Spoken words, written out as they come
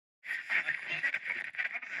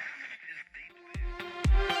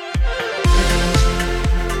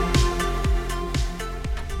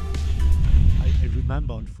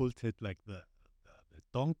full tilt, like the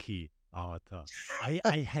donkey avatar.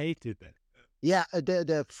 I hated it. Yeah,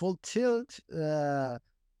 the full tilt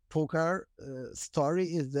poker story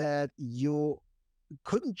is that you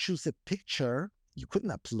couldn't choose a picture. You couldn't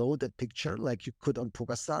upload a picture like you could on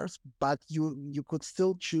PokerStars, but you could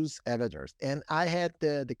still choose avatars. And I had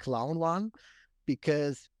the clown one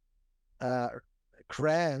because uh,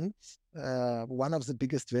 Grant, one of the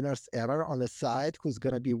biggest winners ever on the side, who's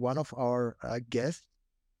going to be one of our guests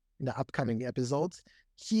in the upcoming episodes,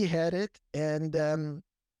 he had it. And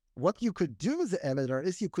what you could do with the avatar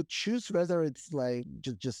is you could choose whether it's like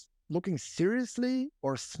just looking seriously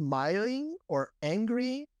or smiling or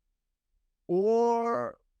angry,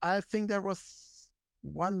 or I think there was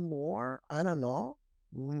one more. I don't know.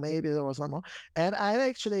 Maybe there was one more. And I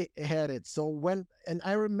actually had it. And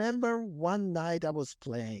I remember one night I was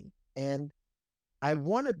playing and I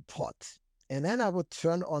wanted pot. And then I would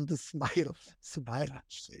turn on the smile.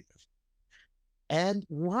 And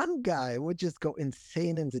one guy would just go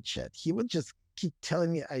insane in the chat. He would just keep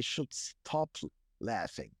telling me I should stop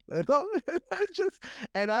laughing. What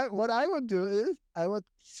I would do is I would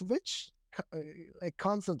switch like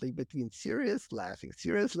constantly between serious laughing.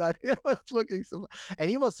 I was looking and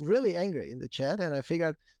he was really angry in the chat, and I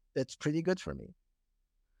figured that's pretty good for me.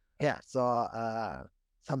 Yeah, so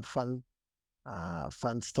some fun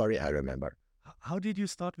story I remember. How did you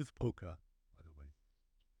start with poker, by the way?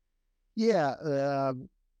 Yeah,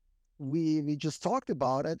 we just talked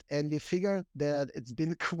about it, and we figured that it's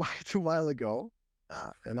been quite a while ago.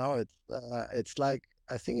 It's like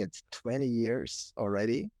I think it's 20 years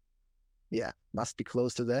already. Yeah, must be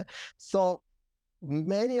close to that. So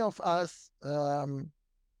many of us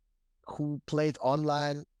who played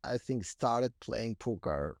online, I think, started playing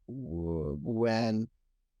poker when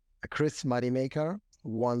Chris Moneymaker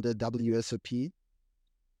won the WSOP,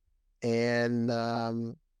 and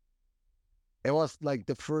it was like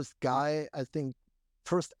the first guy, I think,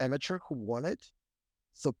 first amateur who won it.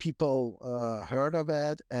 So people heard of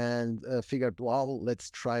it and figured, well, let's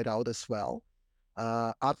try it out as well.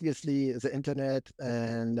 Obviously, the internet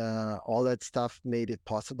and all that stuff made it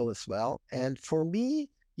possible as well. And for me,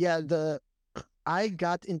 yeah, I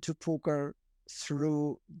got into poker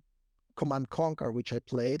through Command Conquer, which I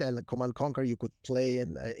played, and Command Conquer you could play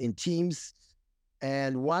in teams.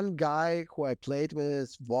 And one guy who I played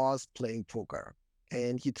with was playing poker,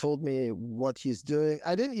 and he told me what he's doing.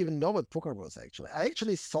 I didn't even know what poker was actually. I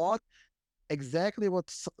actually thought exactly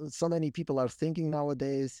what so many people are thinking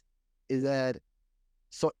nowadays is that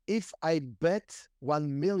so if I bet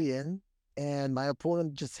 1 million and my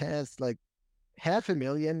opponent just has like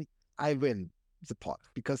 500,000, I win the pot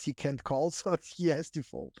because he can't call, so he has to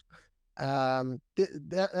fold.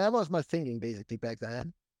 That was my thinking basically back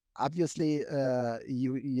then. Obviously,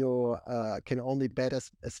 you can only bet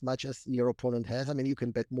as much as your opponent has. I mean, you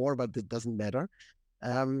can bet more, but it doesn't matter.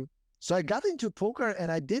 So I got into poker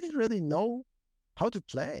and I didn't really know how to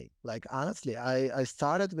play. Like honestly, I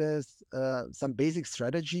started with some basic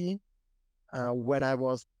strategy when I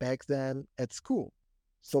was back then at school.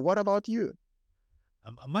 So what about you?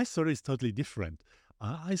 My story is totally different.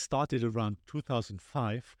 I started around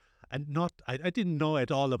 2005, and I didn't know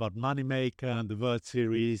at all about Moneymaker and the World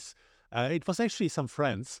Series. It was actually some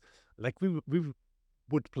friends. Like we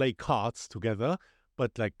would play cards together,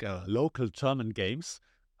 but like local German games.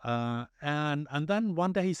 And then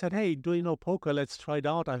one day he said, "Hey, do you know poker? Let's try it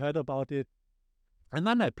out. I heard about it." And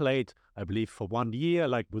then I played, I believe, for 1 year,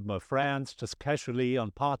 like with my friends, just casually on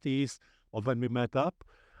parties or when we met up.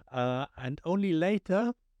 And only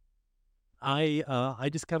later I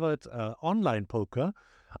discovered online poker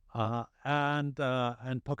and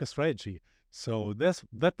Pokerstrategy. So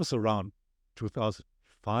that was around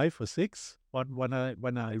 2005 or six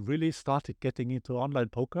when I really started getting into online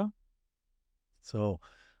poker. So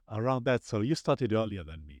around that. So you started earlier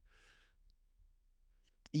than me.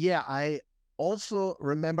 Yeah, I also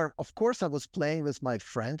remember, of course, I was playing with my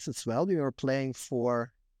friends as well. We were playing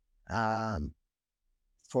um,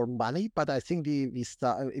 for money, but I think we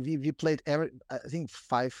played I think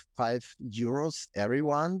five euros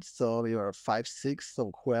everyone. So we were 5-6.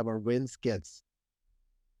 So whoever wins gets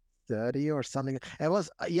 30 or something. It was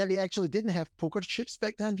yeah, we actually didn't have poker chips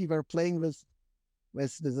back then. We were playing with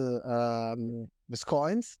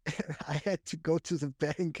coins. I had to go to the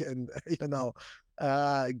bank and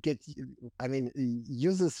get I mean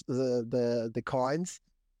uses the coins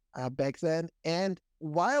back then. And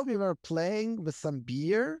while we were playing with some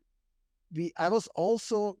beer, I was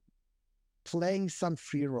also playing some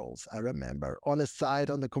free rolls. I remember on a side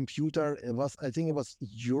on the computer. I think it was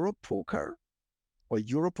Euro Poker or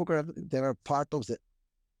Euro Poker. They were part of the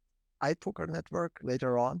iPoker network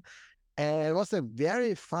later on. And it was a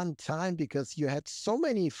very fun time because you had so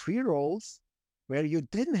many free rolls where you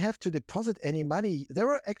didn't have to deposit any money. There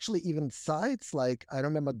were actually even sites like, I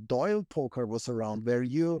remember Doyle Poker was around, where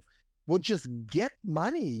you would just get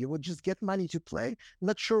money. You would just get money to play.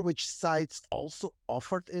 Not sure which sites also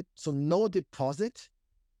offered it. So no deposit,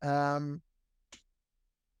 um,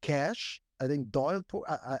 cash. I think Doyle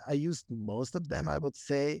I used most of them, I would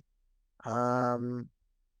say. Um,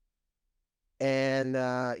 and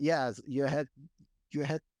yeah, you had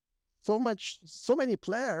so many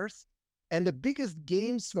players, and the biggest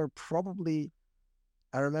games were probably,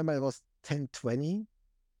 I remember it was 10-20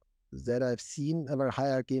 that I've seen. There were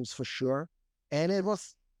higher games for sure, and it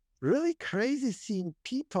was really crazy seeing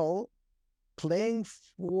people playing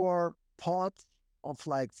for pots of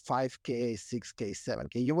like 5K, 6K,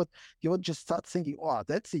 7K. You would just start thinking, oh,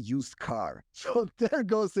 that's a used car. So there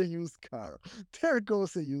goes a used car. There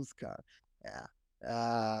goes a used car.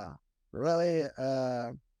 Yeah. Really,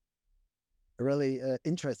 really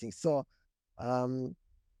interesting. So, um,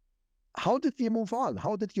 how did you move on?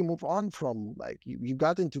 How did you move on from, like, you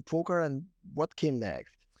got into poker, and what came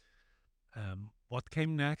next? What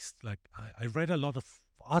came next? Like I read a lot of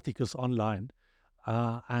articles online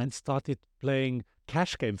and started playing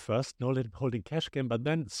cash game first, no limit holding cash game, but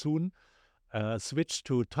then soon switched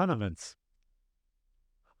to tournaments.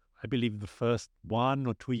 I believe the first 1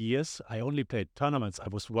 or 2 years, I only played tournaments. I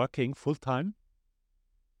was working full time.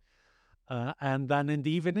 And then in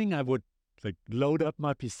the evening, I would like load up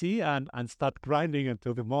my PC and start grinding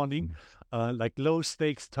until the morning, like low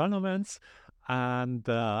stakes tournaments. And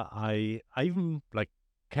I even like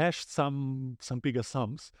cashed some bigger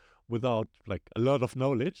sums without like a lot of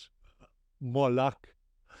knowledge, more luck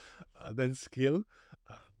than skill.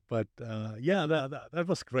 But yeah, that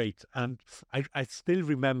was great. And I still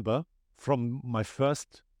remember from my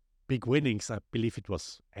first big winnings, I believe it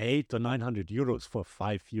was 800 or 900 euros for a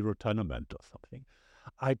 €5 tournament or something.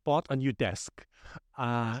 I bought a new desk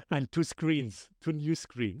and two new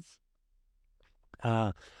screens.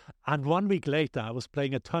 Uh, and 1 week later, I was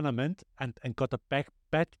playing a tournament and got a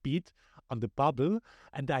bad beat on the bubble.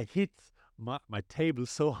 And I hit my table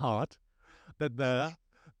so hard that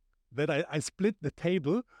I split the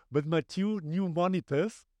table with my two new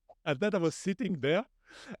monitors, and then I was sitting there,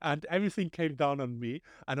 and everything came down on me,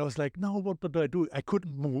 and I was like, no, what do I do? I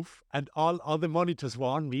couldn't move, and all the monitors were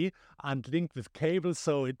on me and linked with cables,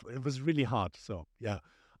 so it was really hard. So yeah,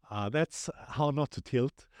 that's how not to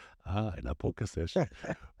tilt in a poker session.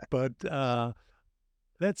 But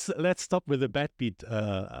let's stop with the bad beat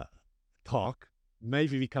talk.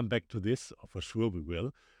 Maybe we come back to this, for sure we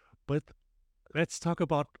will. But let's talk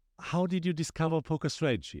about, how did you discover poker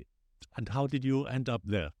strategy and how did you end up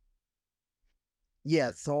there?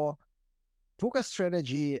 Yeah, so poker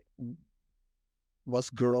strategy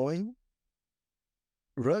was growing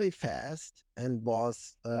really fast and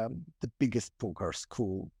was the biggest poker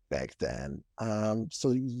school back then.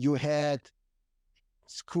 So you had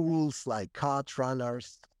schools like Card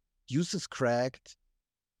Runners, Uses Cracked.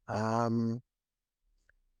 Um,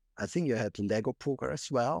 I think you had Lego Poker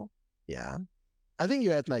as well. Yeah. I think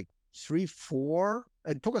you had like 3, 4,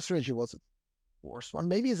 and Poker Strategy was the worst one.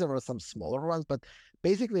 Maybe there were some smaller ones, but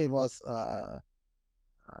basically it was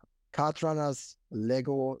Card Runners,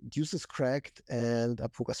 Lego, Deuces Cracked, and a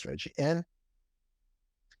Poker Strategy. And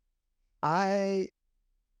I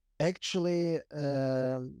actually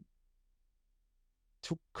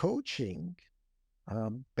took coaching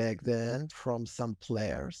back then from some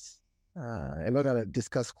players. And we're gonna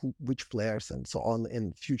discuss which players and so on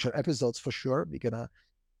in future episodes for sure. We're gonna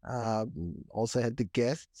also had the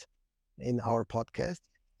guests in our podcast,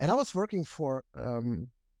 and I was working for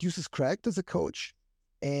Deuces Cracked as a coach,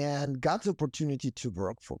 and got the opportunity to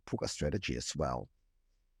work for Poker Strategy as well.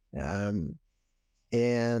 And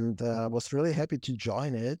was really happy to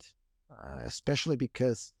join it, especially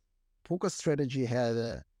because Poker Strategy had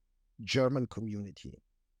a German community.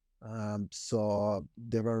 So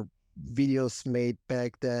there were videos made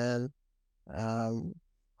back then,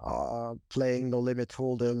 playing No Limit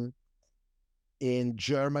Hold'em in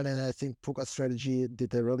German, and I think Poker Strategy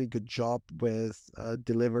did a really good job with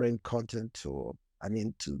delivering content to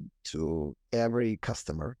every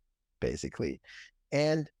customer, basically.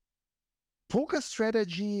 And Poker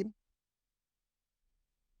Strategy,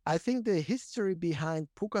 I think the history behind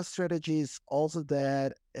Poker Strategy is also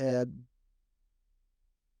that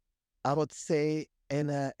I would say in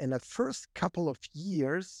a first couple of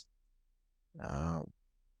years,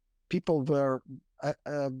 people were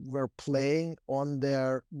playing on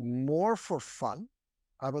there more for fun,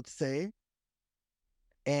 I would say.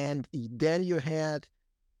 And then you had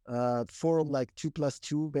forum like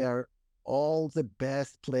 2+2, where all the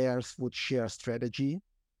best players would share strategy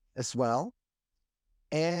as well.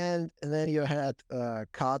 And then you had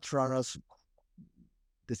card runners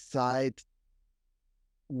decide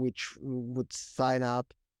which would sign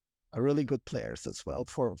up really good players as well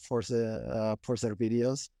for their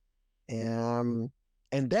videos. Um,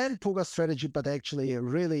 and then Poker Strategy, but actually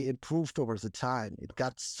really improved over the time. It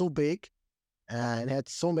got so big and had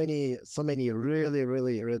so many really,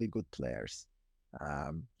 really, really good players.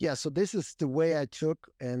 Yeah, so this is the way I took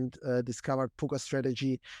and discovered Poker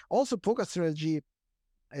Strategy. Also, Poker Strategy,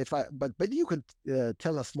 if I but you could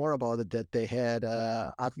tell us more about it. That they had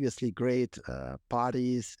obviously great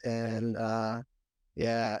parties and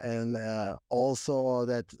yeah, and also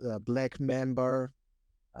that black member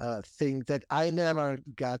thing that I never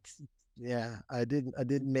got. Yeah, I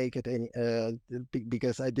didn't make it any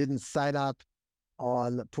because I didn't sign up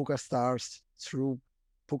on PokerStars through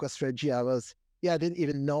Poker Strategy. I didn't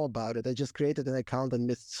even know about it. I just created an account and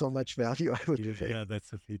missed so much value, I would say. Yeah,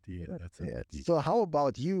 that's a pity. That's a Yeah. pity. So how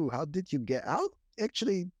about you? How did you get out?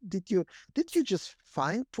 Actually, did you just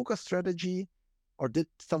find Poker Strategy, or did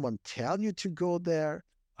someone tell you to go there?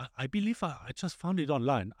 I believe I just found it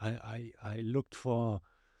online. I looked for,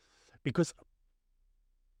 because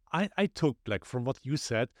I took, like, from what you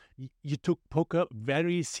said, you took poker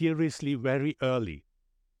very seriously very early.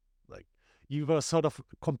 Like, you were sort of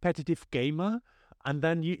a competitive gamer, and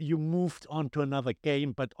then you moved on to another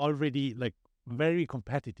game, but already like very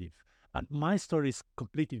competitive. And my story is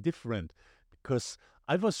completely different, because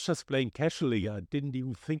I was just playing casually. I didn't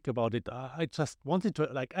even think about it. I just wanted to,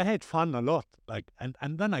 like, I had fun a lot, like, and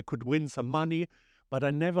then I could win some money, but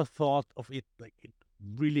I never thought of it like it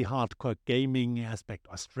really hardcore gaming aspect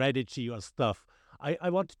or strategy or stuff. I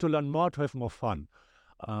wanted to learn more, to have more fun.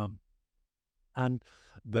 Um, and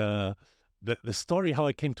the, the story how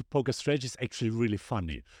I came to poker strategy is actually really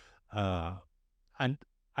funny. Uh, and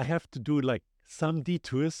I have to do like some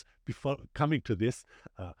detours before coming to this.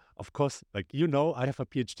 Of course, like, I have a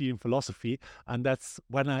PhD in philosophy, and that's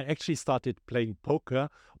when I actually started playing poker,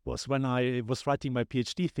 was when I was writing my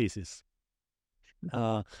PhD thesis.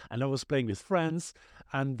 And I was playing with friends.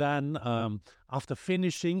 And then after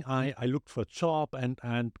finishing, I looked for a job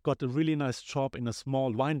and got a really nice job in a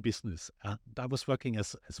small wine business. I was working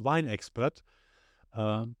as wine expert,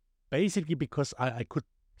 um, basically because I could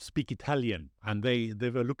speak Italian, and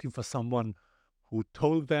they were looking for someone who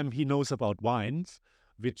told them he knows about wines,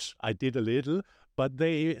 which I did a little, but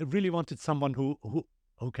they really wanted someone who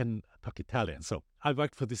can talk Italian. So I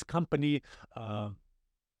worked for this company.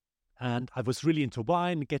 And I was really into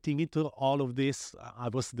wine, getting into all of this. I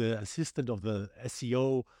was the assistant of the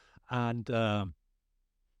SEO, and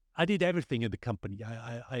I did everything in the company.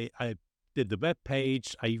 I did the web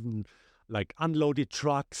page. I even like unloaded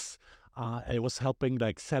trucks. I was helping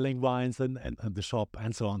like selling wines and the shop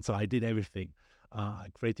and so on. So I did everything. I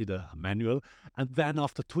created a manual, and then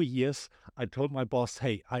after 2 years, I told my boss,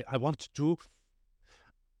 "Hey, I want to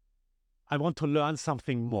learn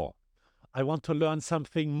something more. I want to learn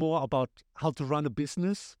something more about how to run a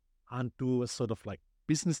business and do a sort of like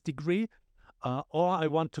business degree. Or I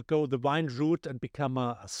want to go the wine route and become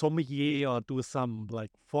a sommelier or do some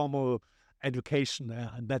like formal education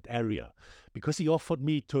in that area." Because he offered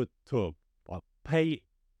me to pay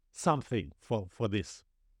something for this.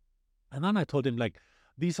 And then I told him, like,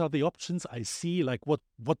 these are the options I see. Like, what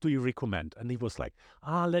do you recommend? And he was like,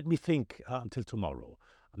 let me think until tomorrow.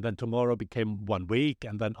 And then tomorrow became 1 week.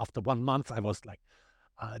 And then after 1 month, I was like,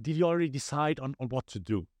 did you already decide on what to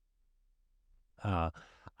do?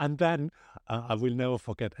 And then I will never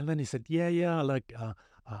forget. And then he said, yeah, like,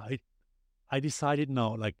 I decided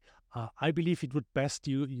now, like, I believe it would best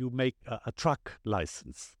you make a truck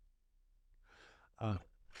license. Uh,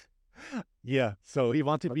 Yeah, so he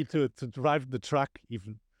wanted me to drive the truck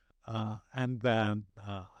even. And then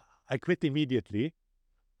I quit immediately.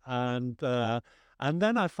 And and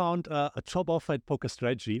then I found a job offer at Poker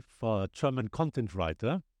Strategy for a German content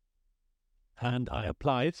writer. And I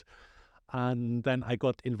applied. And then I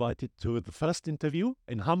got invited to the first interview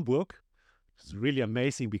in Hamburg. It was really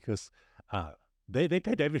amazing because uh, they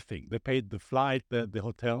paid everything. They paid the flight, the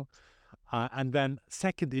hotel. And then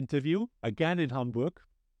second interview, again in Hamburg.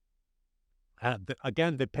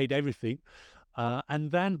 Again, they paid everything.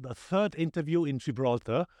 And then the third interview in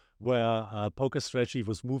Gibraltar, where Poker Strategy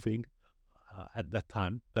was moving at that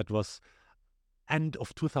time. That was end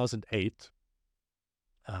of 2008.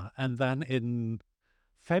 And then in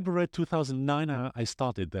February 2009, I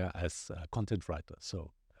started there as a content writer.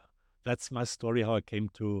 So that's my story, how I came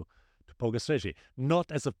to to poker strategy,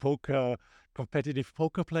 not as a competitive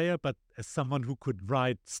poker player, but as someone who could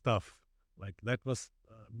write stuff. Like that was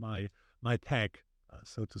my tag,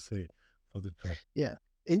 so to say, for the job. Yeah,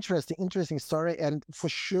 interesting story, and for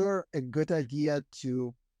sure a good idea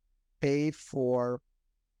to pay for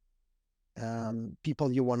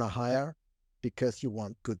people you want to hire, because you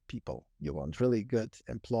want good people, you want really good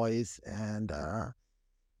employees, and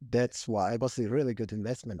that's why it was a really good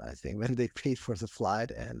investment, I think, when they paid for the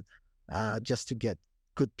flight and just to get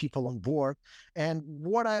good people on board. And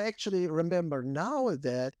what I actually remember now is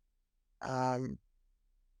that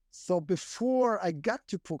so before I got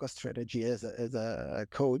to Poker Strategy as a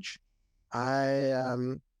coach, I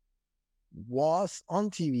was on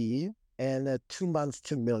TV and a 2 months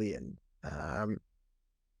to million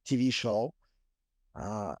TV show.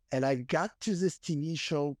 And I got to this TV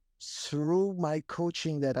show through my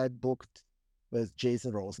coaching that I booked with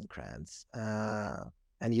Jason Rosencrantz.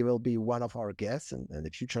 And he will be one of our guests in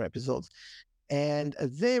the future episodes. And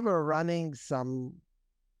they were running some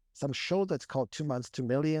show that's called 2 months to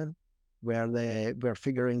million, where they were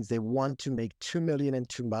figuring they want to make 2 million in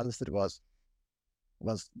 2 months. It was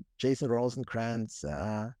Jason Rosencrantz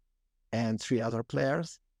and 3 other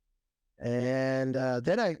players. And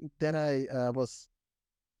then I was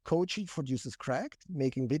coaching Producers Cracked,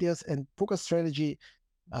 making videos, and Poker Strategy.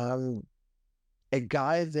 A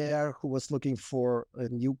guy there who was looking for a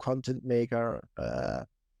new content maker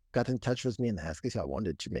got in touch with me and asked if I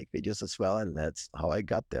wanted to make videos as well, and that's how I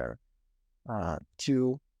got there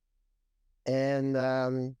too.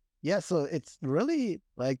 And yeah, so it's really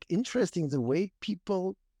like interesting the way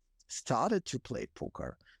people started to play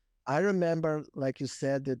poker. I remember, like you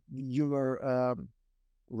said, that you were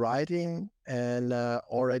writing and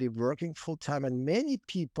already working full time, and many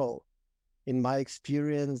people, in my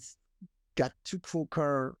experience, got to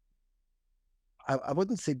poker. I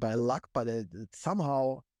wouldn't say by luck, but it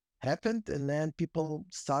somehow happened, and then people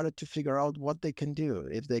started to figure out what they can do,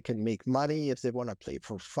 if they can make money, if they want to play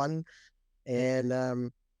for fun. And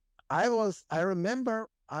I remember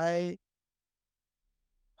I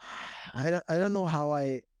don't know how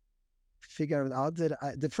I figured out that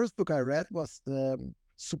the first book I read was the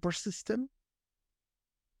Super System.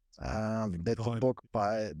 That's a book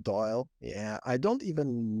by Doyle. Yeah, I don't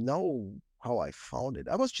even know how I found it.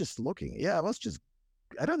 I was just looking. Yeah,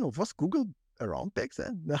 I don't know, was Google around back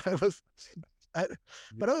then? No,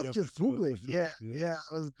 but I was just Googling. Yeah,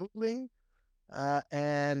 I was Googling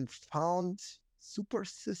and found Super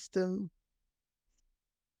System.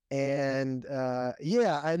 And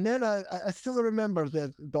and then I still remember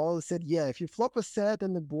that Doyle said, yeah, if you flop a set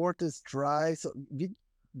and the board is dry, so we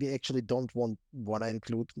actually don't want to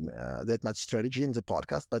include that much strategy in the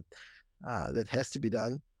podcast, but that has to be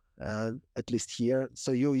done, at least here.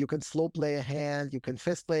 So you can slow play a hand, you can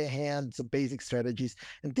fast play a hand, some basic strategies.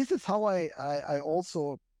 And this is how I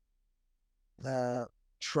also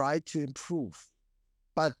try to improve.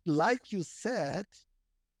 But like you said,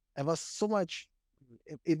 it was so much,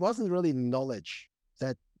 it wasn't really knowledge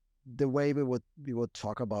that the way we would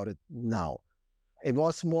talk about it now. It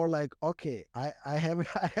was more like, okay, I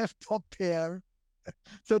have top pair,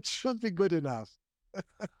 so it should be good enough,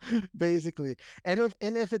 basically. And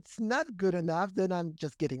if it's not good enough, then I'm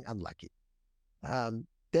just getting unlucky.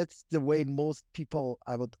 That's the way most people,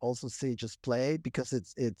 I would also say, just play, because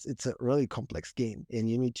it's a really complex game, and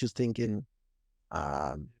you need to think in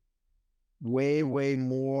way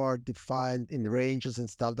more defined in ranges and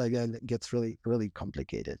stuff like that. It gets really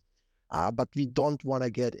complicated. But we don't want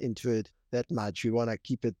to get into it that much. We want to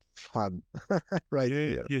keep it fun, right?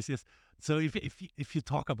 Yeah, yes. So if you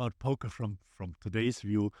talk about poker from today's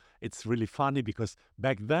view, it's really funny, because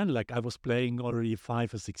back then, like, I was playing already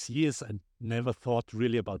 5 or 6 years and never thought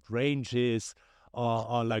really about ranges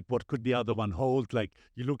or like what could the other one hold. Like,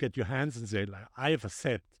 you look at your hands and say, like, I have a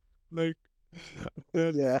set, like,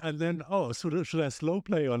 Yeah. and then, oh, so should I slow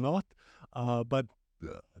play or not? But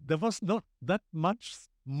there was not that much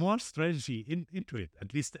more strategy into it,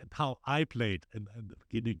 at least at how I played in the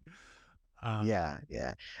beginning. Yeah.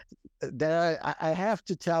 There, I have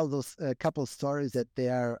to tell those couple stories that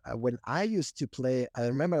there. When I used to play, I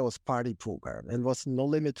remember it was party poker, and was no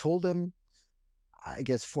limit hold'em. I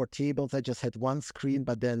guess 4 tables. I just had one screen,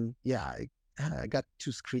 but then I got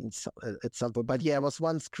 2 screens at some point. But yeah, it was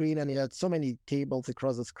one screen, and you had so many tables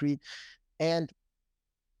across the screen, and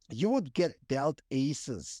you would get dealt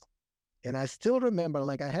aces. And I still remember,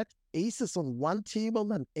 like, I had aces on one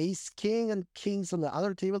table and ace king and kings on the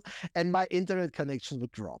other table, and my internet connection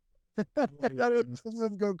would drop. It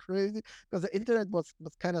would go crazy, because the internet was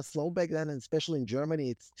kind of slow back then, and especially in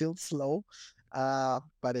Germany, it's still slow.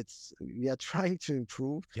 but we are trying to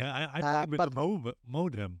improve. Yeah, I play with But the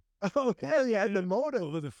modem. okay, yeah, the Yeah, modem,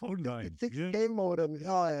 over the phone line. Yeah. 56K modem.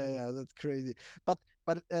 Oh yeah, that's crazy. But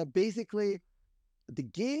basically, the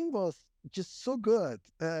game was just so good.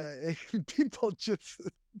 People just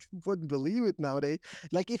wouldn't believe it nowadays.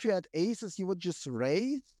 Like if you had aces, you would just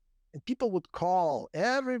raise, and people would call.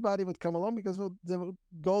 Everybody would come along because they would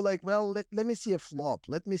go like, "Well, let me see a flop.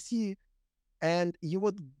 Let me see." And you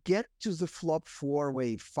would get to the flop 4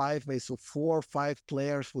 way, 5 way. So 4 or 5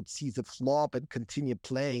 players would see the flop and continue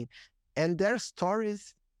playing. And there are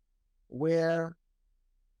stories where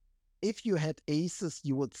if you had aces,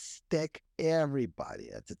 you would stack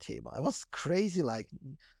everybody at the table. It was crazy. Like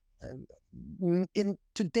in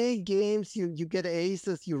today games, you get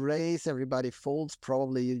aces, you raise, everybody folds.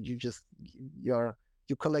 Probably you just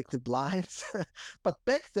you collect the blinds. But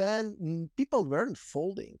back then, people weren't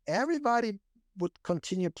folding. Everybody would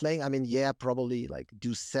continue playing. I mean, yeah, probably like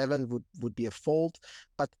deuce 7 would be a fold,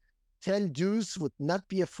 but 10 deuce would not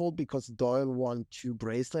be a fold because Doyle won 2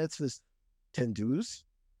 bracelets with 10 deuce.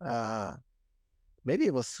 Uh, Maybe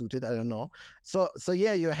it was suited, I don't know. So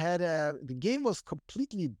yeah, you had the game was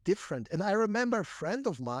completely different. And I remember a friend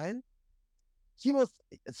of mine, he was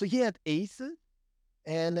so he had aces,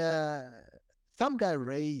 and some guy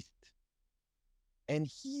raised, and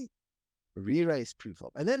he re-raised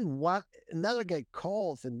pre-flop. And then another guy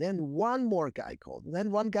calls, and then one more guy calls, and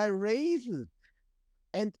then one guy raises.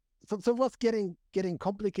 And so it was getting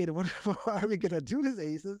complicated. What are we gonna do with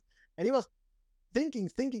aces? And he was thinking,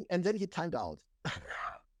 and then he timed out.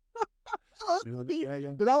 Yeah,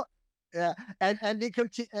 yeah. You know, yeah, and they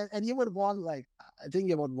continue, and you would want like I think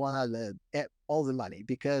you would want all the money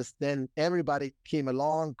because then everybody came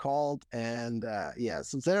along, called, and yeah.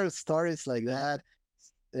 So there are stories like that.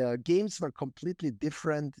 Games were completely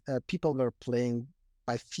different. People were playing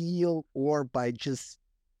by feel or by just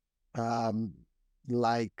um,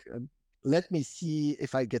 like let me see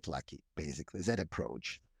if I get lucky. Basically, that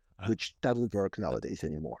approach, Uh, which doesn't work nowadays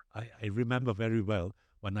anymore. I remember very well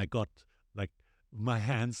when I got like my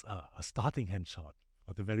hands a starting hand shot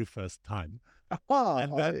for the very first time, and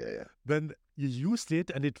Oh, then yeah, yeah. then you used it,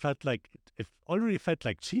 and it felt like it already felt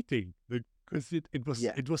like cheating because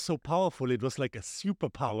Yeah. it was so powerful. It was like a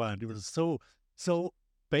superpower, and it was so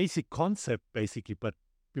basic concept basically. But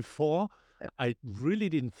before, I really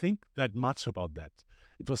didn't think that much about that.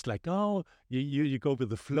 It was like, oh, you go with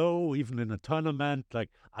the flow, even in a tournament, like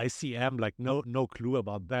ICM, like no clue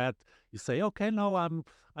about that. You say, okay, now I'm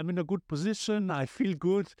in a good position. I feel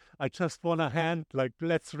good. I just want a hand. Like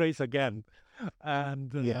let's race again,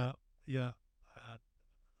 and Yeah. yeah,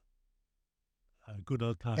 uh, good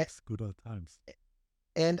old A- times. Good old times.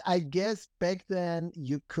 And I guess back then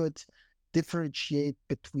you could differentiate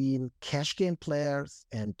between cash game players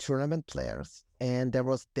and tournament players. And there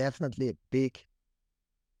was definitely a big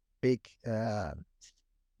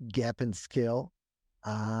gap in skill.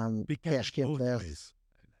 Big gap Cash in game both players. ways.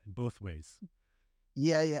 In both ways.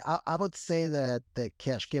 Yeah, yeah. I would say that the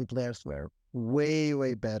cash game players were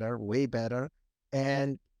way better, way better.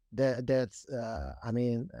 And I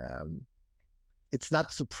mean, it's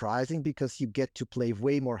not surprising because you get to play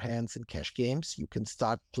way more hands in cash games. You can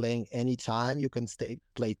start playing anytime. You can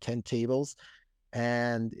play 10 tables,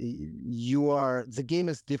 and the game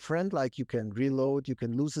is different. Like you can reload, you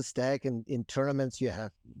can lose a stack, and in tournaments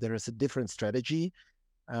there is a different strategy.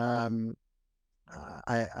 Um,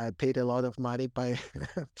 I paid a lot of money by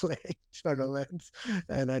playing tournaments,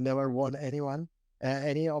 and I never won any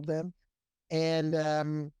of them. And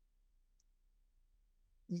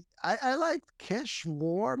I liked cash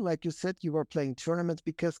more. Like you said, you were playing tournaments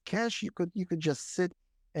because cash you could just sit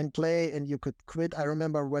and play and you could quit. I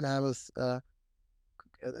remember when I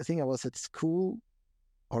think I was at school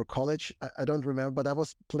or college. I don't remember, but I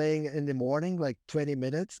was playing in the morning, like 20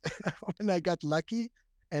 minutes, when I got lucky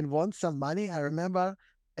and won some money. I remember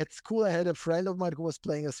at school, I had a friend of mine who was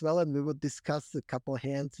playing as well, and we would discuss the couple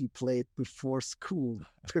hands we played before school,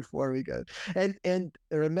 before we got. And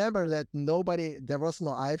remember that there was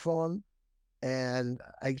no iPhone, and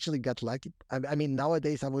I actually got lucky. I mean,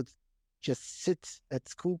 nowadays I would just sit at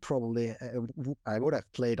school probably. I would have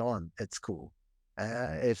played on at school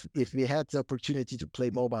if we had the opportunity to play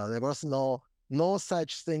mobile. There was no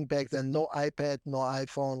such thing back then. No iPad, no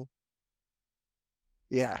iPhone.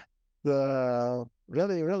 Yeah, the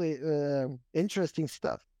really interesting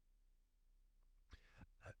stuff.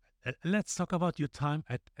 Let's talk about your time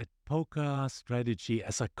at Poker Strategy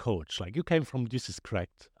as a coach. Like you came from This Is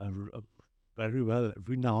Correct, a very well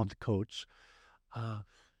renowned coach. Uh,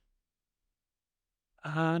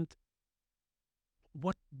 and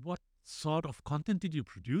what sort of content did you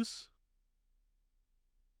produce?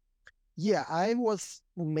 Yeah, I was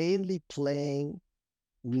mainly playing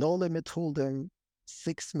no limit hold'em,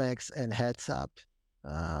 six max, and heads up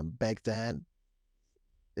back then,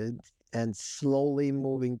 and, and slowly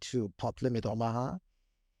moving to pot limit Omaha.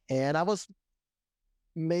 And I was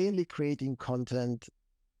mainly creating content,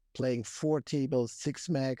 playing four tables, six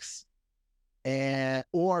max, and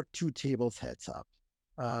or two tables heads up.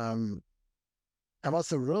 Um, it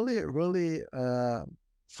was a really, really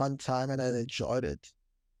fun time, and I enjoyed it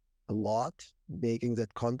a lot making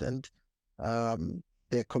that content. Um,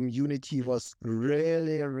 the community was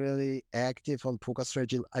really, really active on Poker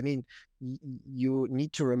Strategy. I mean, you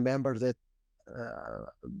need to remember that uh,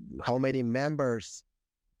 how many members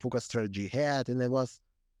Poker Strategy had, and it was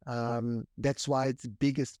that's why it's the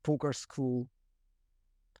biggest poker school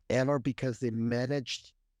ever, because they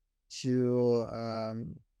managed to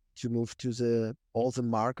um, to move to the all the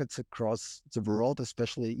markets across the world,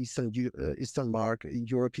 especially Eastern market,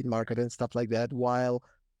 European market, and stuff like that. While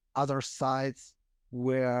other sites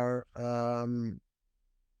were,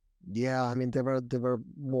 yeah, I mean, they were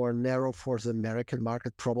more narrow for the American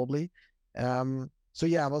market probably. So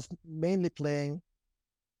yeah, I was mainly playing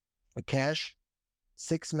a cash,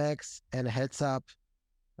 six max, and heads up.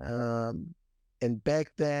 Um, and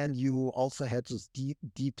back then, you also had those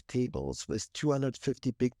deep tables with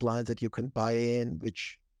 250 big blinds that you can buy in,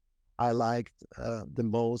 which I liked the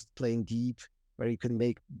most, playing deep, where you can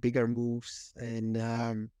make bigger moves.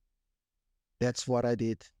 And that's what I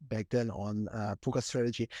did back then on Poker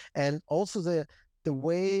Strategy. And also the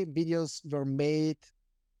way videos were made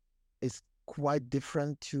is quite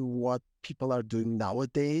different to what people are doing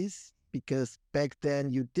nowadays, because back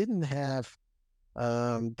then you didn't have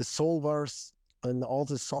the solvers and all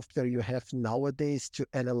the software you have nowadays to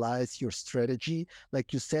analyze your strategy.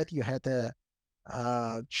 Like you said, you had a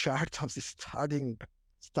chart of the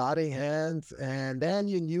starting hands, and then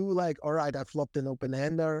you knew like, all right, I flopped an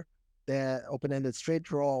open-ender, the open-ended straight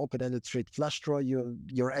draw, open-ended straight flush draw.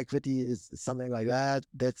 Your equity is something like that.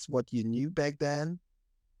 That's what you knew back then.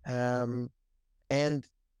 Um, and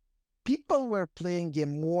people were playing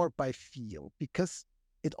game more by feel, because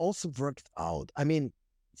it also worked out. I mean,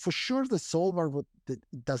 for sure, the solver it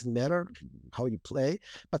doesn't matter how you play,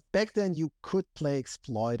 but back then you could play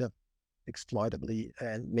exploitably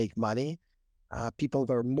and make money. People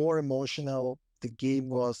were more emotional. The game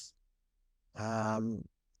was um,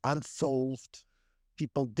 unsolved.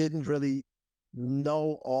 People didn't really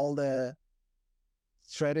know all the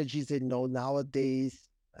strategies they know nowadays.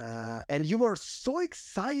 And you were so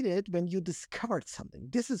excited when you discovered something.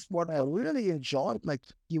 This is what I really enjoyed. Like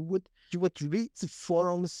you would read the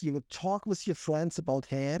forums, you would talk with your friends about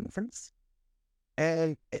hands,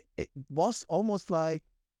 and it was almost like,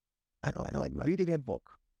 I don't know, like reading a book.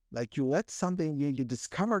 Like you read something, you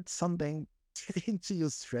discovered something into your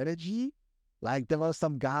strategy. Like there was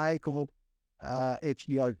some guy called, if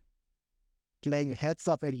you are playing heads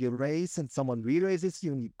up and you raise and someone re-raises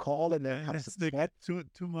you and you call and then comes a threat. Too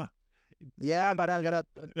much. Yeah, but I'm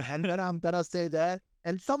gonna say that.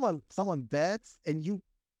 And someone bets and you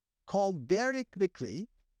call very quickly.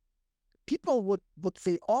 People would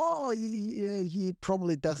say, oh, he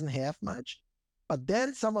probably doesn't have much. But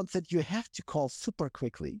then someone said you have to call super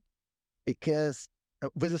quickly, because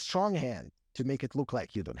with a strong hand, to make it look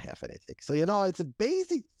like you don't have anything. So it's a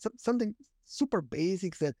basic something super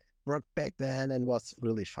basic that worked back then and was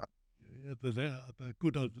really fun. Yeah, the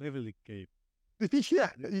good old leveling game. Yeah,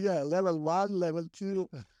 level one, level two.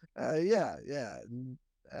 Yeah.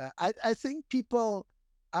 I think people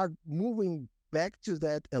are moving back to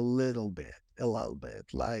that a little bit.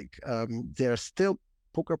 Like there are still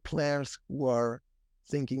poker players who are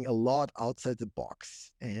thinking a lot outside the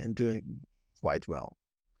box and doing quite well,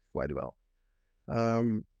 quite well.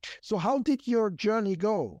 Um, so how did your journey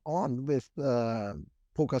go on with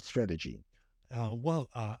poker strategy?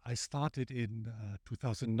 I started in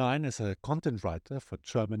 2009 as a content writer for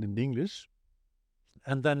German and English.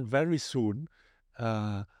 And then very soon,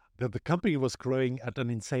 uh, the company was growing at an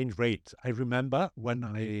insane rate. I remember when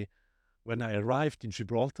I arrived in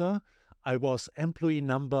Gibraltar, I was employee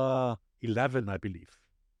number 11, I believe.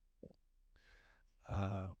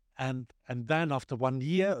 Uh, and then after 1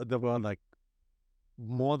 year, there were like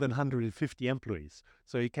more than 150 employees.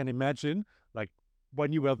 So you can imagine, like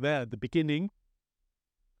when you were there at the beginning,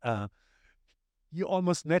 uh, you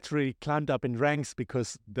almost naturally climbed up in ranks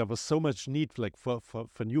because there was so much need like for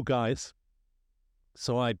new guys.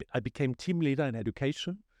 So I became team leader in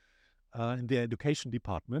education, in the education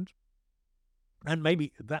department. And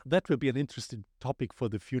maybe that will be an interesting topic for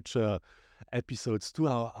the future episodes too,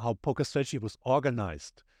 how poker strategy was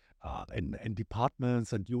organized. in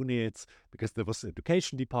departments and units, because there was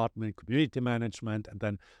education department, community management, and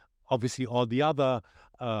then obviously all the other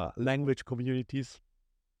language communities.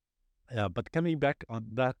 But coming back on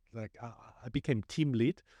that, like I became team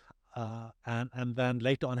lead, and then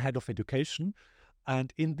later on head of education.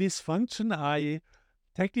 And in this function, I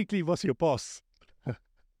technically was your boss.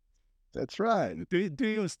 That's right. Do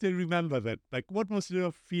you still remember that? Like, what was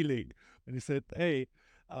your feeling when you said, "Hey,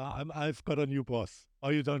 I've got a new boss"?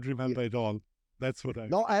 Or you don't Yeah. remember at all? That's what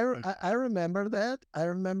No, I remember that. I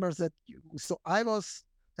remember that. So I was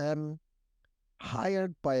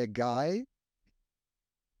hired by a guy.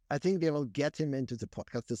 I think they will get him into the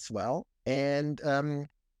podcast as well. And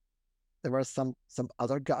there were some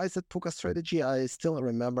other guys at Poker Strategy. I still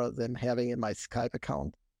remember them having in my Skype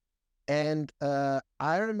account. And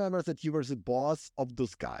I remember that you were the boss of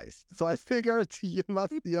those guys. So I figured you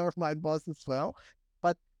must be my boss as well.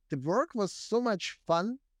 But the work was so much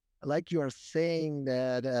fun. Like you are saying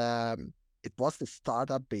that it was a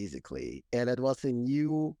startup basically, and it was a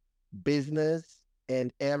new business,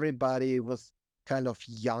 and everybody was kind of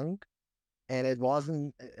young. And it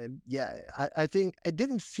wasn't, yeah, I think it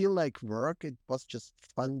didn't feel like work. It was just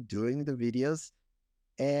fun doing the videos.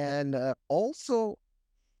 And also,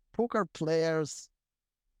 poker players,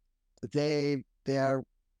 they are,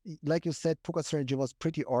 like you said, poker strategy was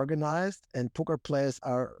pretty organized, and poker players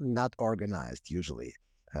are not organized usually.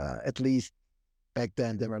 At least back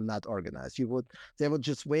then, they were not organized. They would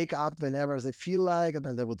just wake up whenever they feel like, and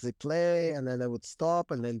then they would say play, and then they would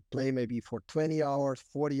stop and then play maybe for 20 hours,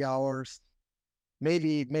 40 hours,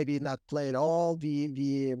 maybe not play at all.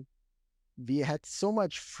 We had so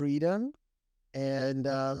much freedom, and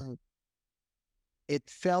it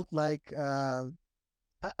felt like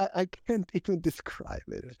I can't even describe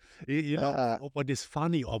it. You know, what is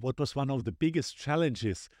funny, or what was one of the biggest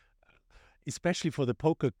challenges, especially for the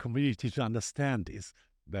poker community to understand, is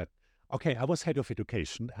that, okay, I was head of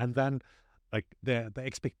education, and then like the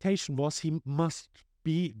expectation was he must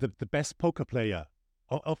be the best poker player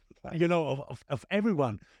of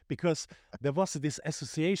everyone, because there was this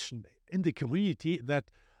association in the community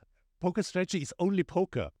that poker strategy is only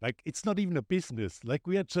poker. Like, it's not even a business. Like,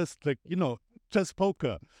 we are just like, just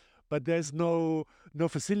poker. But there's no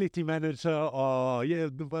facility manager, or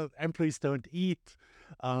well, employees don't eat.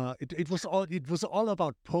 It was all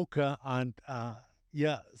about poker, and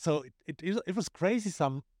so it was crazy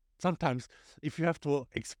sometimes if you have to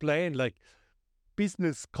explain like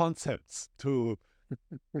business concepts to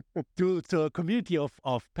a community of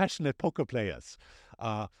passionate poker players.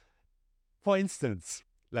 For instance,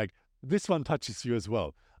 like this one touches you as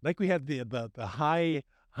well. Like, we have the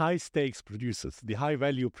high stakes producers, the high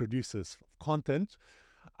value producers of content,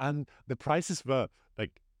 and the prices were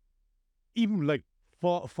like, even like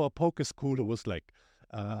for poker school, it was like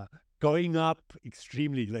going up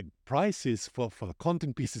extremely. Like, prices for the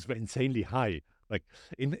content pieces were insanely high. Like,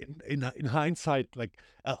 in hindsight, like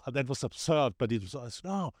that was absurd, but it was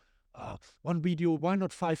no. One video, why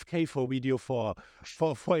not 5K for a video for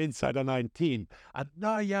Insider 19? And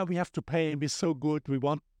no, yeah, we have to pay him. He's so good. We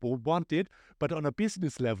want it, but on a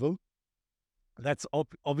business level, that's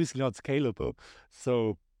obviously not scalable.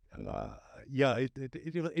 So,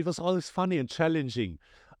 it was always funny and challenging,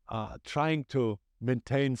 trying to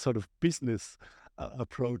maintain sort of business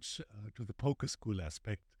approach to the poker school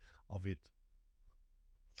aspect of it.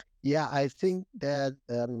 Yeah, I think that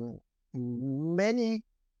many,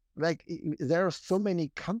 like there are so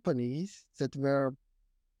many companies that were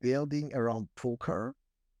building around poker.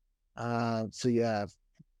 So you have,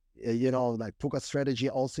 like Poker Strategy.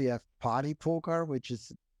 Also, you have Party Poker, which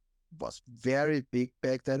was very big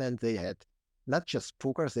back then, and they had not just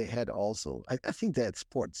poker, they had also, I think they had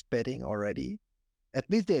sports betting already. At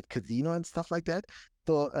least they had casino and stuff like that.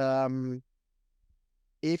 So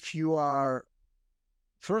if you are,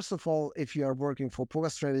 first of all, if you are working for Poker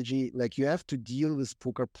Strategy, like you have to deal with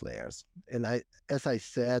poker players. And as I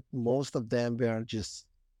said, most of them were just,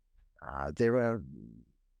 they were,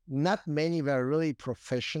 not many were really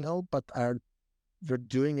professional, but were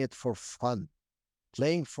doing it for fun,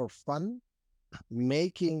 playing for fun,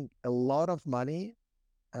 making a lot of money,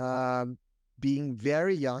 being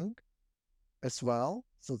very young as well.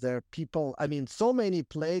 So there are people, I mean, so many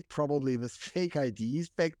played probably with fake IDs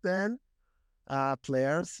back then,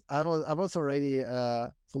 players. I was already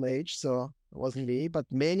full age, so it wasn't me, but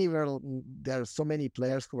there are so many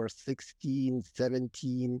players who were 16,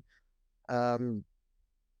 17.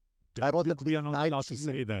 I was We are not allowed to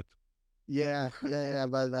say that. Yeah,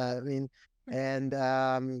 but I mean, and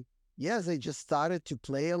yeah, they just started to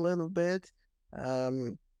play a little bit.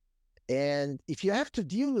 Um, And if you have to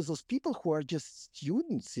deal with those people who are just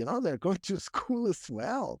students, they're going to school as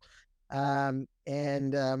well. And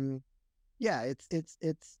yeah,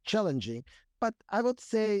 it's challenging. But I would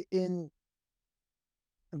say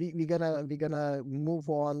we're gonna move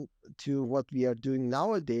on to what we are doing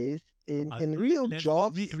nowadays in real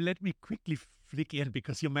jobs. Let me quickly flick in,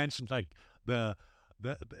 because you mentioned like the,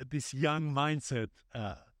 this young mindset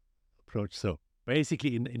approach. So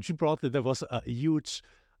basically, in Gibraltar, there was a huge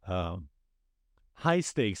high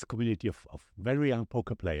stakes community of very young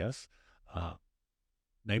poker players,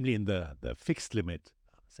 namely in the fixed limit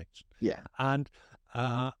section. Yeah. And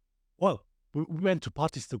well, we went to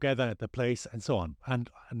parties together at the place and so on. And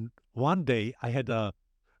one day I had a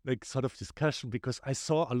like sort of discussion, because I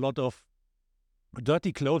saw a lot of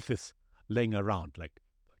dirty clothes laying around. Like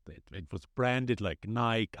it was branded like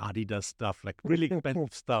Nike, Adidas stuff, like really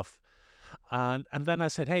expensive stuff. And then I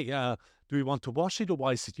said, hey, do you want to wash it, or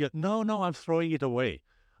why is it here? No, I'm throwing it away.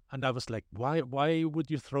 And I was like, why would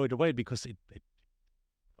you throw it away? Because it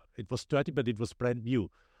was dirty, but it was brand new.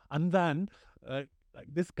 And then like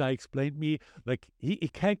this guy explained me, like he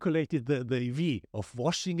calculated the EV of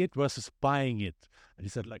washing it versus buying it. And he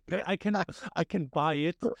said, like, I can buy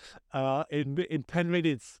it in 10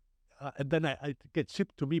 minutes, and then I get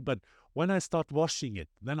shipped to me. But when I start washing it,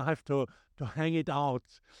 then I have to hang it out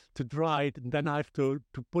to dry it, and then I have to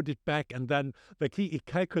put it back. And then like he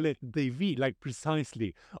calculated the EV like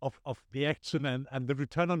precisely of the action and the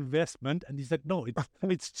return on investment. And he said, no,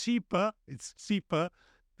 it's cheaper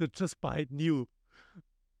to just buy it new.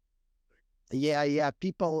 Yeah.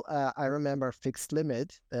 People, I remember fixed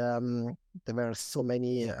limit. There were so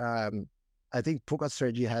many. I think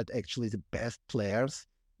Pokerstrategy had actually the best players.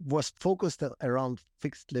 Was focused around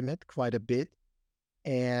fixed limit quite a bit,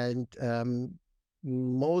 and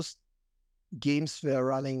most games were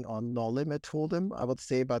running on no limit hold'em, I would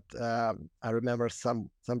say. But I remember some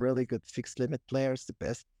really good fixed limit players, the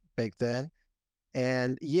best back then.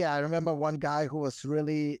 And yeah, I remember one guy who was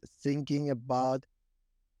really thinking about,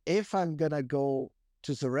 if I'm gonna go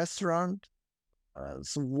to the restaurant,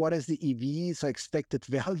 so what is the EV, so expected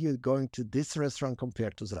value going to this restaurant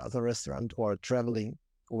compared to the other restaurant, or traveling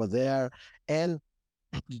over there. And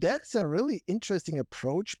that's a really interesting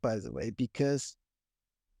approach, by the way, because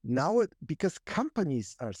because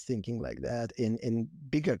companies are thinking like that in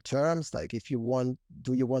bigger terms. Like, if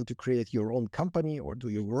do you want to create your own company, or do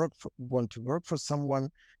you want to work for someone?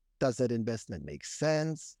 Does that investment make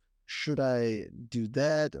sense? Should I do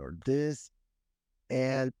that or this?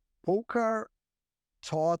 And poker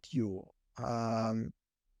taught you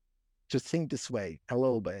to think this way a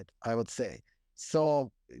little bit, I would say.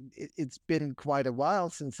 So it's been quite a while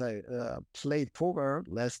since I played poker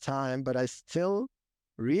last time, but I still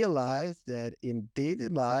realize that in daily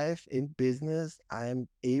life, in business, I'm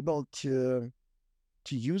able to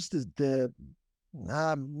use the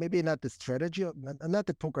maybe not the strategy, not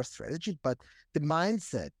the poker strategy, but the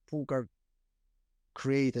mindset poker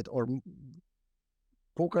created, or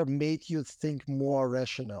poker made you think more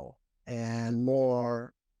rational and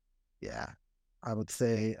more, I would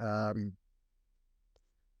say,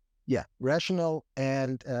 rational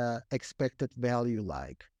and expected value,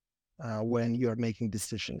 like when you're making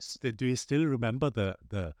decisions. Do you still remember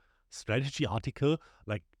the strategy article,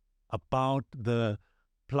 like about the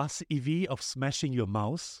plus EV of smashing your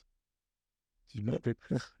mouse? Do you know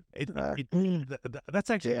that's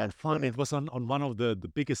actually fun. It was on one of the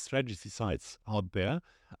biggest strategy sites out there,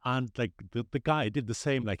 and like the guy did the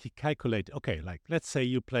same. Like he calculated, okay, like let's say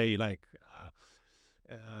you play like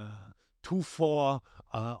 2-4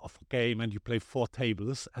 of a game, and you play 4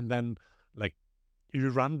 tables, and then like you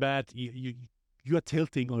run bad, you are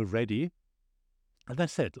tilting already. And I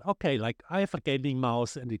said, okay, like I have a gaming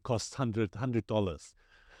mouse and it costs $100.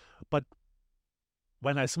 But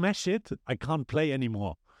when I smash it, I can't play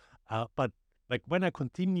anymore. But like when I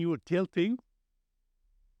continue tilting,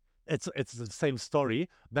 it's the same story.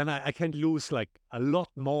 Then I can lose like a lot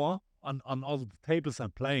more on all the tables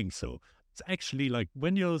I'm playing. So it's actually like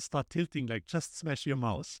when you start tilting, like just smash your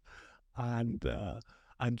mouse and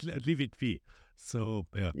leave it be. So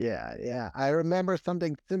yeah. I remember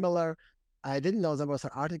something similar. I didn't know there was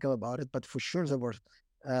an article about it, but for sure there was.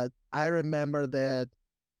 I remember that.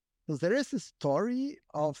 So there is a story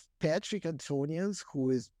of Patrick Antonius,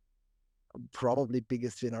 who is probably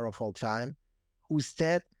biggest winner of all time, who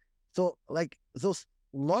said, so like those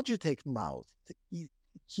Logitech mouse,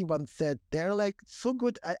 he once said, they're like so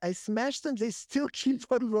good. I smashed them, they still keep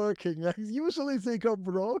on working. Like, usually they go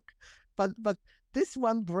broke, but this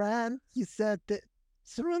one brand, he said that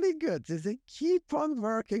it's really good. They keep on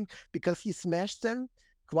working because he smashed them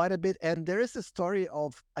quite a bit. And there is a story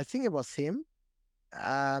of, I think it was him.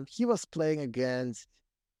 He was playing against,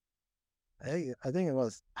 I think it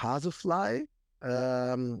was Hasufly.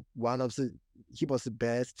 One of the He was the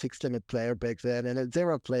best fixed limit player back then, and they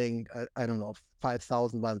were playing I don't know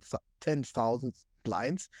 5,000, 10,000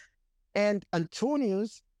 blinds, and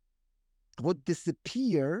Antonius would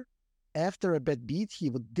disappear after a bad beat. He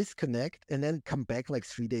would disconnect and then come back like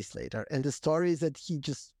 3 days later. And the story is that he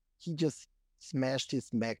just smashed his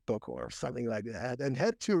MacBook or something like that and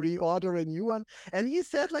had to reorder a new one. And he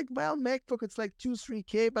said, like, well, MacBook, it's like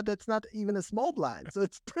 2-3K, but that's not even a small blind. So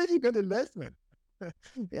it's pretty good investment.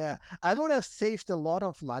 Yeah. I would have saved a lot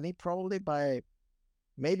of money probably by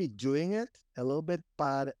maybe doing it a little bit,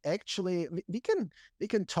 but actually we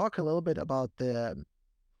can talk a little bit about the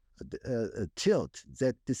tilt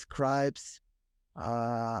that describes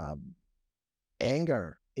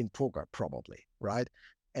anger in poker, probably, right?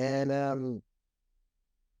 And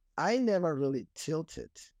I never really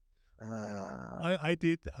tilted. I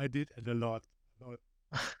did it a lot.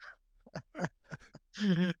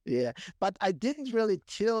 Yeah, but I didn't really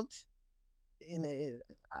tilt in a,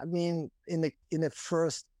 I mean, in the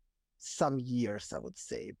first some years, I would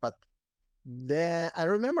say. But then I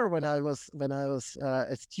remember when I was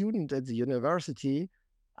a student at the university,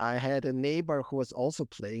 I had a neighbor who was also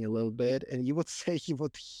playing a little bit, and he would say he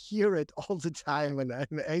would hear it all the time when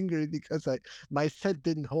I'm angry because my set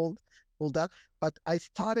didn't hold up. But I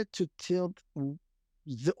started to tilt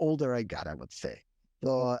the older I got, I would say.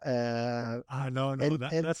 So No, and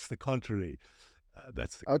that's the contrary.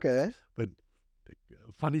 okay. But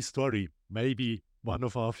funny story. Maybe one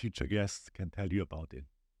of our future guests can tell you about it.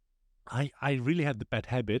 I really had the bad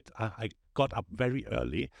habit. I got up very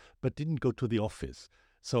early, but didn't go to the office.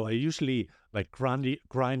 So I usually like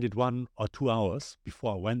grinded 1 or 2 hours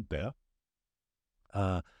before I went there.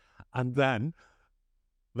 And then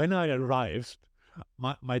when I arrived,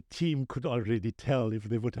 my team could already tell if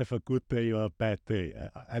they would have a good day or a bad day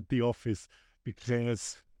at the office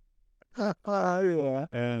because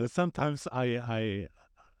Yeah. sometimes I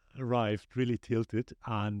arrived really tilted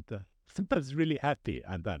and sometimes really happy.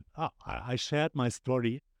 And then I shared my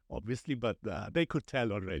story, obviously, but they could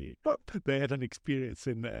tell already. They had an experience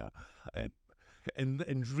in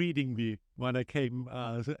and reading me when I came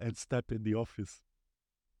and stepped in the office.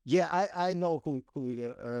 Yeah, I know who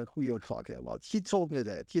you're talking about. He told me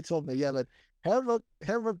that. He told me, yeah, but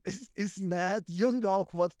Herbert is mad. You know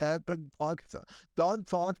what happened. Don't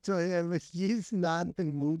talk to him. He's not in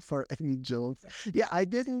the mood for any jokes. Yeah, I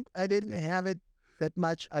didn't have it that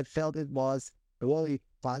much. I felt it was really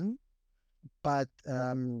fun, but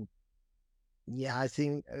yeah, I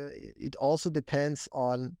think it also depends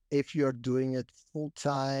on if you're doing it full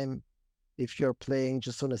time, if you're playing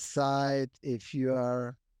just on the side, if you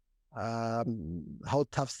are how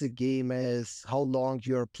tough the game is, how long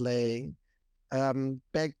you're playing.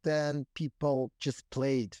 Back then, people just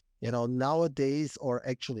played. Nowadays, or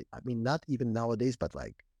actually, I mean, not even nowadays, but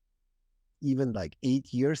like even like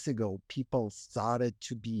 8 years ago, people started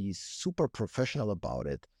to be super professional about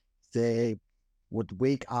it. They would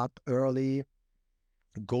wake up early,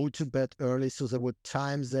 go to bed early, so they would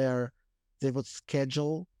they would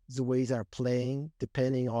schedule the way they're playing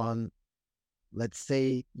depending on, let's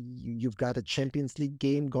say you've got a Champions League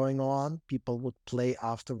game going on, people would play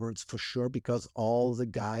afterwards for sure because all the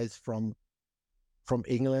guys from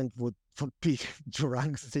England would be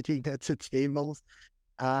drunk sitting at the tables.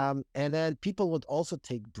 And then people would also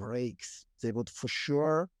take breaks. They would for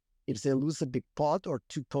sure, if they lose a big pot or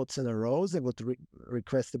two pots in a row, they would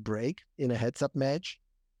request a break in a heads-up match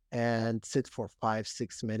and sit for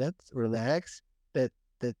 5-6 minutes, relax. That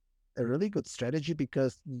a really good strategy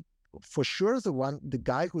because for sure the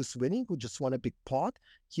guy who's winning, who just won a big pot,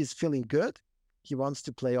 he's feeling good. He wants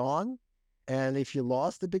to play on. And if you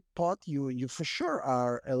lost the big pot, you for sure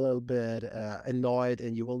are a little bit annoyed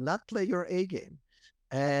and you will not play your A game.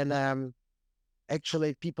 And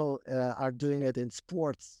actually, people are doing it in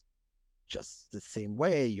sports just the same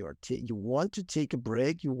way. You want to take a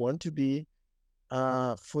break. You want to be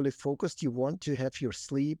fully focused. You want to have your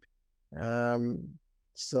sleep. Um,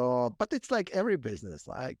 but it's like every business,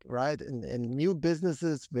 like, right? In new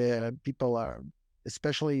businesses where people are,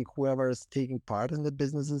 especially whoever is taking part in the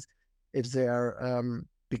businesses, if they are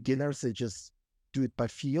beginners, they just do it by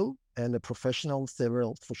feel. And the professionals, they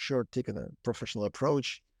will for sure take a professional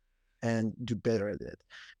approach and do better at it.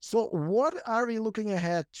 So what are we looking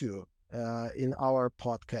ahead to in our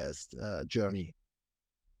podcast journey?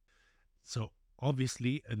 So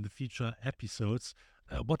obviously, in the future episodes,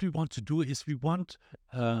 what we want to do is we want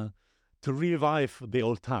to revive the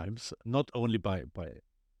old times, not only by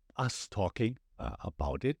us talking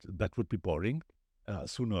about it. That would be boring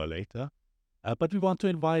sooner or later. But we want to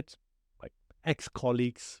invite like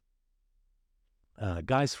ex-colleagues,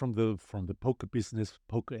 guys from the poker business,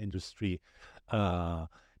 poker industry,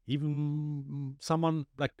 even someone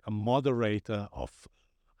like a moderator of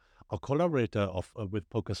a collaborator of with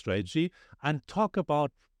Poker Strategy, and talk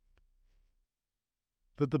about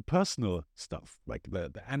the personal stuff, like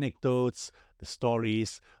the anecdotes, the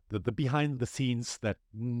stories, the behind the scenes that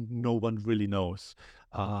no one really knows,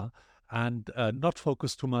 and not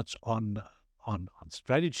focus too much on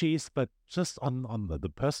strategies, but just on the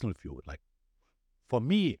personal view. Like for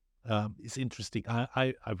me, it's interesting.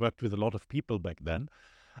 I worked with a lot of people back then.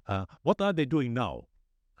 What are they doing now?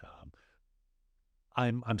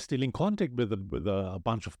 Um, I'm still in contact with a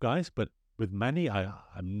bunch of guys, but with many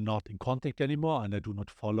I'm not in contact anymore, and I do not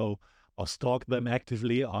follow or stalk them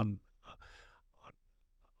actively on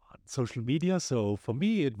social media. So for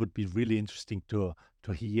me, it would be really interesting to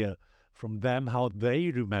hear from them how they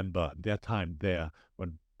remember their time there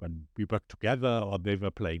when we worked together or they were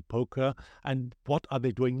playing poker, and what are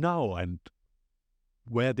they doing now, and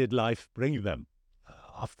where did life bring them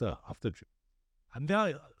after. And there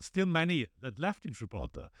are still many that left in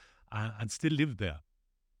Gibraltar and still live there.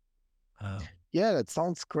 Yeah, that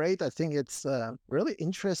sounds great. I think it's really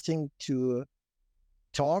interesting to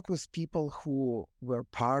talk with people who were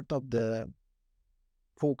part of the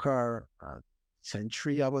poker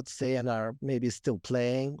century, I would say, and are maybe still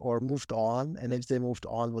playing or moved on. And if they moved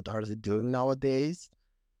on, what are they doing nowadays?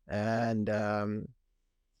 And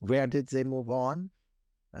where did they move on?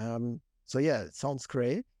 So yeah, it sounds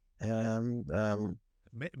great. And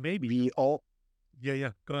Maybe. we all,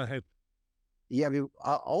 Yeah, go ahead. yeah, we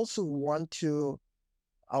also want to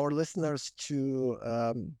our listeners to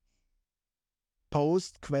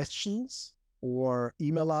post questions or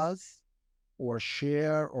email us or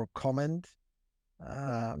share or comment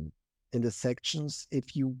um, in the sections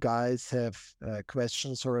if you guys have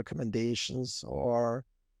questions or recommendations or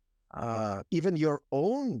even your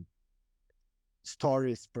own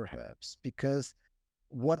stories, perhaps. Because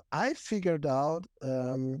what I figured out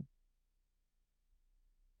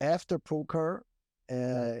after poker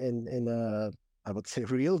in a, I would say,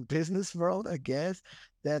 real business world, I guess,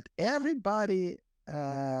 that everybody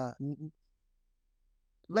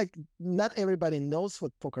like not everybody knows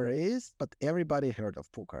what poker is, but everybody heard of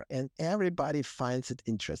poker and everybody finds it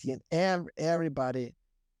interesting. And everybody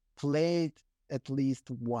played at least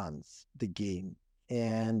once the game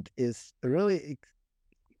and is really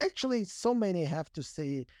actually so many have to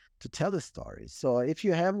say to tell the story. So if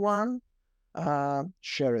you have one,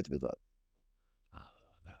 share it with us.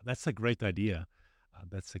 That's a great idea.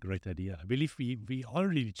 That's a great idea. I believe we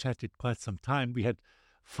already chatted quite some time. We had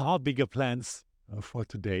far bigger plans for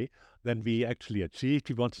today than we actually achieved.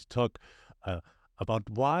 We wanted to talk about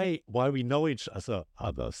why we know each other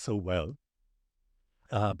so well.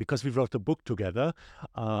 Because we wrote a book together,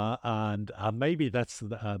 and maybe that's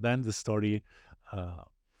then the story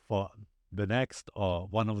for the next or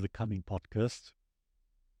one of the coming podcasts.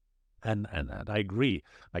 And I agree.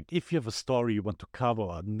 Like if you have a story you want to cover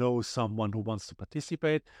or know someone who wants to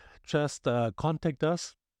participate, just contact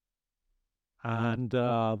us, and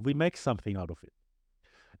we make something out of it.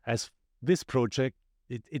 As this project,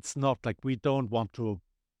 it's not like we don't want to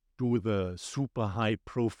do the super high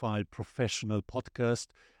profile professional podcast.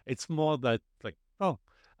 It's more that like,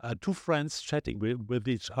 two friends chatting with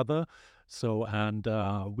each other. So, and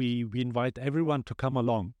we invite everyone to come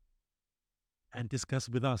along and discuss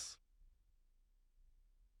with us.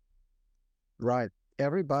 Right.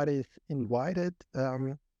 Everybody's invited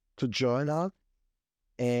to join us.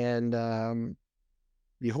 And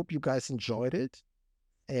we hope you guys enjoyed it.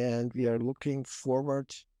 And we are looking forward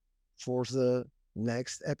for the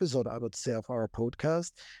next episode, I would say, of our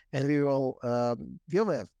podcast. And we'll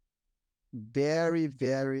have very,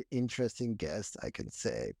 very interesting guests, I can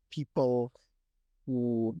say. People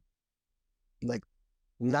who like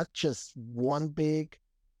not just one big,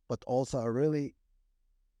 but also are really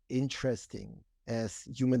interesting as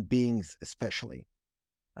human beings, especially.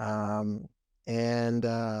 Um, and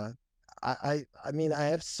I mean, I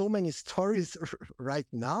have so many stories right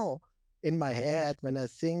now in my head when I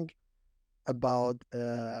think about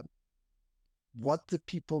what the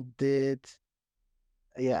people did.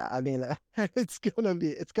 Yeah, I mean, it's gonna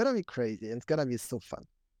be crazy. It's gonna be so fun.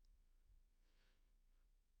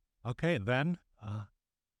 Okay, then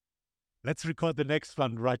let's record the next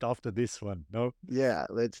one right after this one. No, Yeah,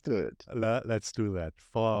 let's do it. let's do that.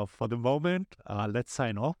 For the moment, let's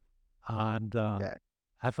sign off and Yeah,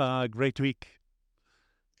 have a great week.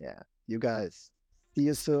 yeah. You guys, see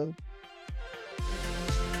you soon.